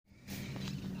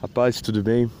Rapaz, tudo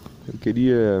bem? Eu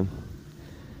queria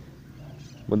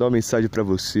mandar uma mensagem para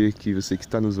você que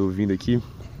está nos ouvindo aqui,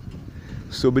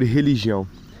 sobre religião.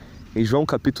 Em João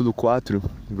capítulo 4,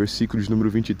 versículo de número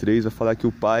 23, vai falar que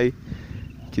o Pai,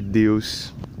 que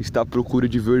Deus, está à procura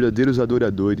de verdadeiros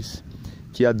adoradores,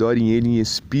 que adorem Ele em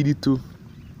espírito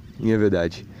e em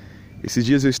verdade. Esses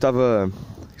dias eu estava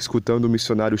escutando o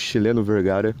missionário chileno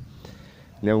Vergara,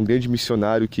 um grande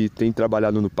missionário que tem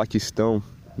trabalhado no Paquistão,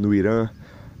 no Irã,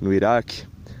 no Iraque,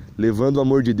 levando o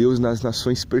amor de Deus nas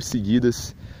nações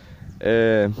perseguidas,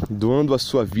 doando a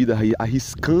sua vida,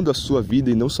 arriscando a sua vida,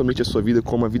 e não somente a sua vida,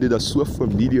 como a vida da sua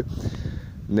família,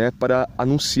 para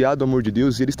anunciar o amor de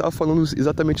Deus. E ele estava falando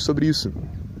exatamente sobre isso,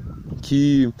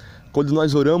 que quando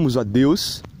nós oramos a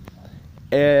Deus,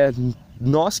 é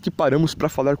nós que paramos para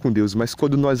falar com Deus, mas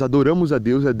quando nós adoramos a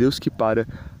Deus, é Deus que para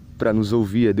nos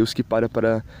ouvir, é Deus que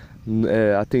para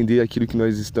atender aquilo que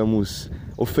nós estamos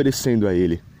oferecendo a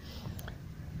Ele.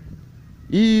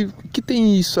 E o que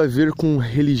tem isso a ver com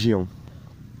religião?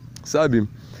 Sabe,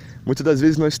 muitas das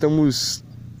vezes nós estamos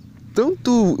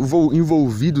tanto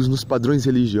envolvidos nos padrões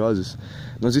religiosos,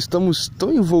 nós estamos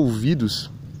tão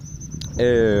envolvidos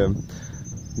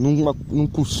num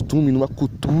costume, numa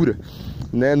cultura,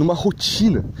 numa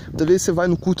rotina. Muitas vezes você vai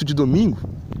no culto de domingo,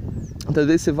 muitas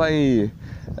vezes você vai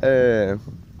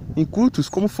em cultos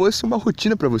como fosse uma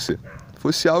rotina para você,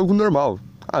 fosse algo normal.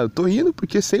 Eu tô indo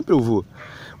porque sempre eu vou.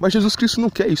 Mas Jesus Cristo não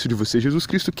quer isso de você. Jesus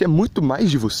Cristo quer muito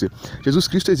mais de você. Jesus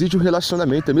Cristo exige um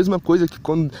relacionamento. É a mesma coisa que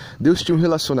quando Deus tinha um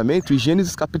relacionamento em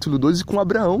Gênesis capítulo 12 com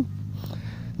Abraão.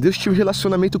 Deus tinha um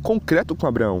relacionamento concreto com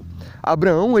Abraão.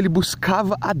 Abraão, ele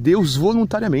buscava a Deus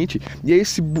voluntariamente. E é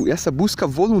essa busca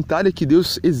voluntária que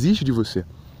Deus exige de você.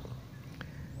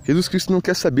 Jesus Cristo não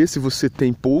quer saber se você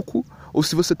tem pouco ou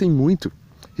se você tem muito.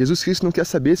 Jesus Cristo não quer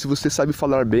saber se você sabe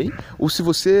falar bem ou se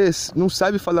você não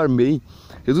sabe falar bem.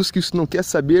 Jesus Cristo não quer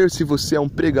saber se você é um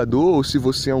pregador ou se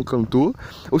você é um cantor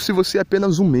ou se você é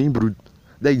apenas um membro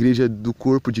da igreja do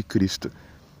corpo de Cristo.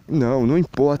 Não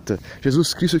importa.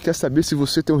 Jesus Cristo quer saber se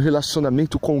você tem um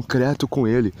relacionamento concreto com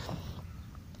Ele.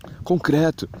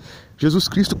 Concreto. Jesus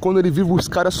Cristo, quando Ele vir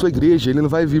buscar a sua igreja, Ele não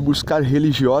vai vir buscar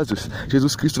religiosos.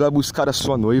 Jesus Cristo vai buscar a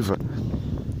sua noiva.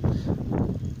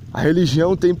 A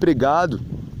religião tem pregado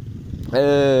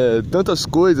tantas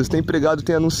coisas, tem pregado,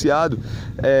 tem anunciado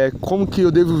como que eu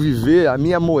devo viver, a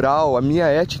minha moral, a minha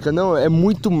ética. Não, é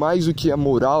muito mais do que a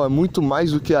moral, é muito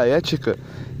mais do que a ética.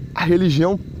 A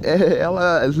religião,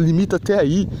 ela limita até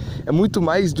aí. É muito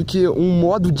mais do que um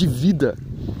modo de vida.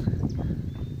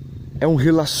 É um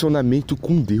relacionamento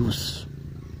com Deus.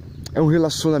 É um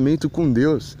relacionamento com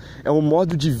Deus. É um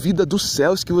modo de vida dos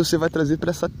céus que você vai trazer para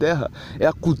essa terra. É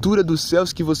a cultura dos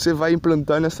céus que você vai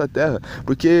implantar nessa terra.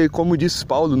 Porque, como diz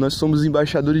Paulo, nós somos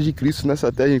embaixadores de Cristo nessa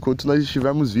terra enquanto nós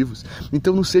estivermos vivos.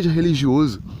 Então não seja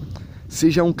religioso.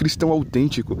 Seja um cristão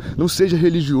autêntico. Não seja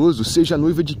religioso, seja a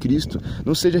noiva de Cristo.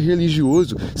 Não seja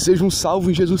religioso, seja um salvo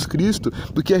em Jesus Cristo.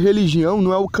 Porque a religião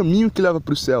não é o caminho que leva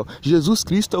para o céu. Jesus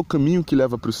Cristo é o caminho que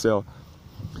leva para o céu.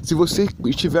 Se você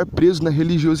estiver preso na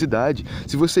religiosidade,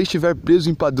 se você estiver preso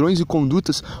em padrões e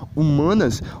condutas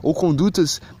humanas ou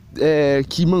condutas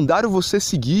que mandaram você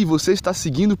seguir, você está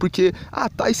seguindo porque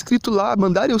tá escrito lá,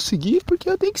 mandaram eu seguir porque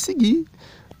eu tenho que seguir.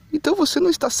 Então você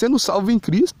não está sendo salvo em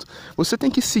Cristo. Você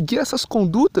tem que seguir essas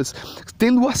condutas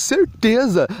tendo a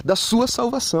certeza da sua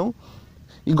salvação.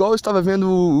 Igual eu estava vendo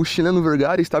o chileno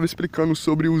Vergara, estava explicando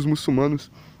sobre os muçulmanos.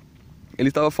 Ele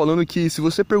estava falando que se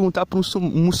você perguntar para um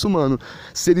muçulmano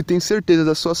se ele tem certeza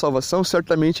da sua salvação,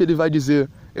 certamente ele vai dizer,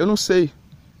 eu não sei.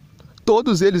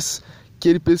 Todos eles que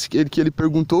ele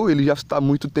perguntou, ele já está há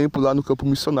muito tempo lá no campo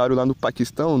missionário, lá no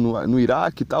Paquistão, no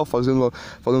Iraque e tal, falando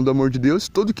do amor de Deus.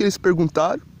 Tudo que eles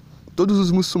perguntaram, todos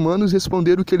os muçulmanos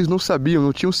responderam que eles não sabiam,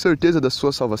 não tinham certeza da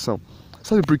sua salvação.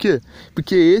 Sabe por quê?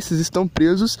 Porque esses estão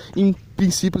presos em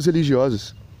princípios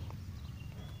religiosos.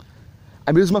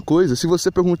 A mesma coisa, se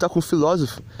você perguntar com um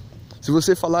filósofo, se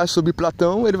você falar sobre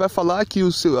Platão, ele vai falar que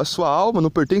a sua alma não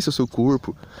pertence ao seu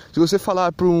corpo. Se você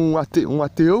falar para um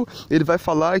ateu, ele vai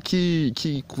falar que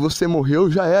você morreu,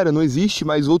 já era, não existe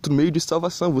mais outro meio de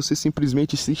salvação. Você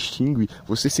simplesmente se extingue,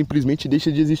 você simplesmente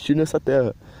deixa de existir nessa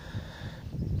terra.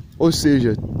 Ou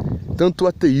seja, tanto o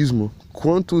ateísmo,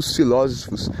 quanto os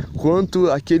filósofos, quanto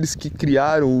aqueles que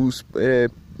criaram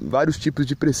vários tipos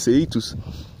de preceitos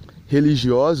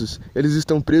religiosos, eles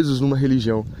estão presos numa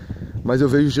religião. Mas eu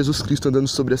vejo Jesus Cristo andando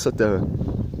sobre essa terra,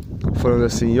 falando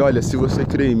assim, olha, se você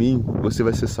crer em mim, você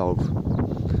vai ser salvo.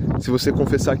 Se você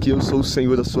confessar que eu sou o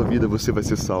Senhor da sua vida, você vai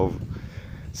ser salvo.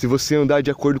 Se você andar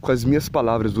de acordo com as minhas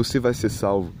palavras, você vai ser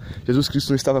salvo. Jesus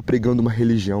Cristo não estava pregando uma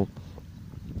religião.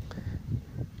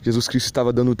 Jesus Cristo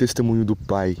estava dando o testemunho do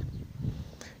Pai.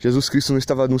 Jesus Cristo não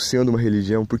estava anunciando uma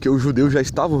religião, porque os judeus já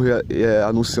estavam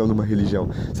anunciando uma religião.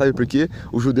 Sabe por quê?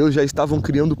 Os judeus já estavam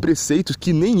criando preceitos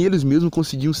que nem eles mesmos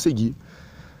conseguiam seguir.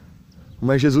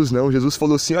 Mas Jesus não. Jesus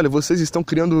falou assim: olha, vocês estão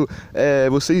criando,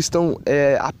 vocês estão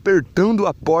apertando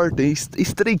a porta,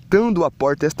 estreitando a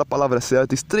porta, esta palavra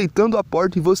certa, estreitando a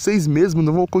porta, e vocês mesmos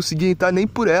não vão conseguir entrar nem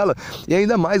por ela. E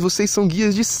ainda mais, vocês são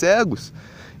guias de cegos.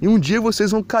 E um dia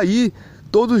vocês vão cair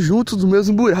todos juntos no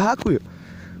mesmo buraco,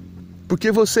 porque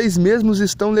vocês mesmos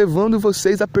estão levando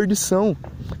vocês à perdição.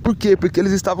 Por quê? Porque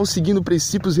eles estavam seguindo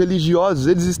princípios religiosos,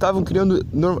 eles estavam criando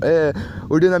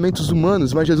ordenamentos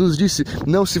humanos, mas Jesus disse: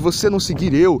 não, se você não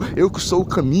seguir eu que sou o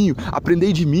caminho,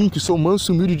 aprendei de mim, que sou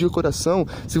manso e humilde de coração.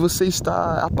 Se você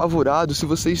está apavorado, se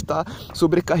você está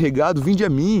sobrecarregado, vinde a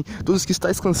mim, todos que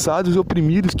estáis cansados e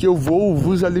oprimidos, que eu vou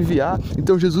vos aliviar.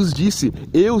 Então Jesus disse: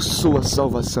 eu sou a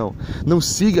salvação. Não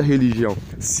siga a religião,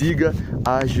 siga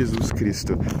a Jesus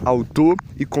Cristo, autor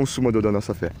e consumador da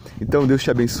nossa fé. Então Deus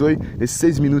te abençoe nesses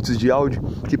 6 minutos de áudio,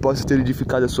 que possa ter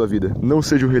edificado a sua vida. Não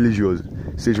seja um religioso,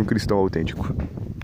 seja um cristão autêntico.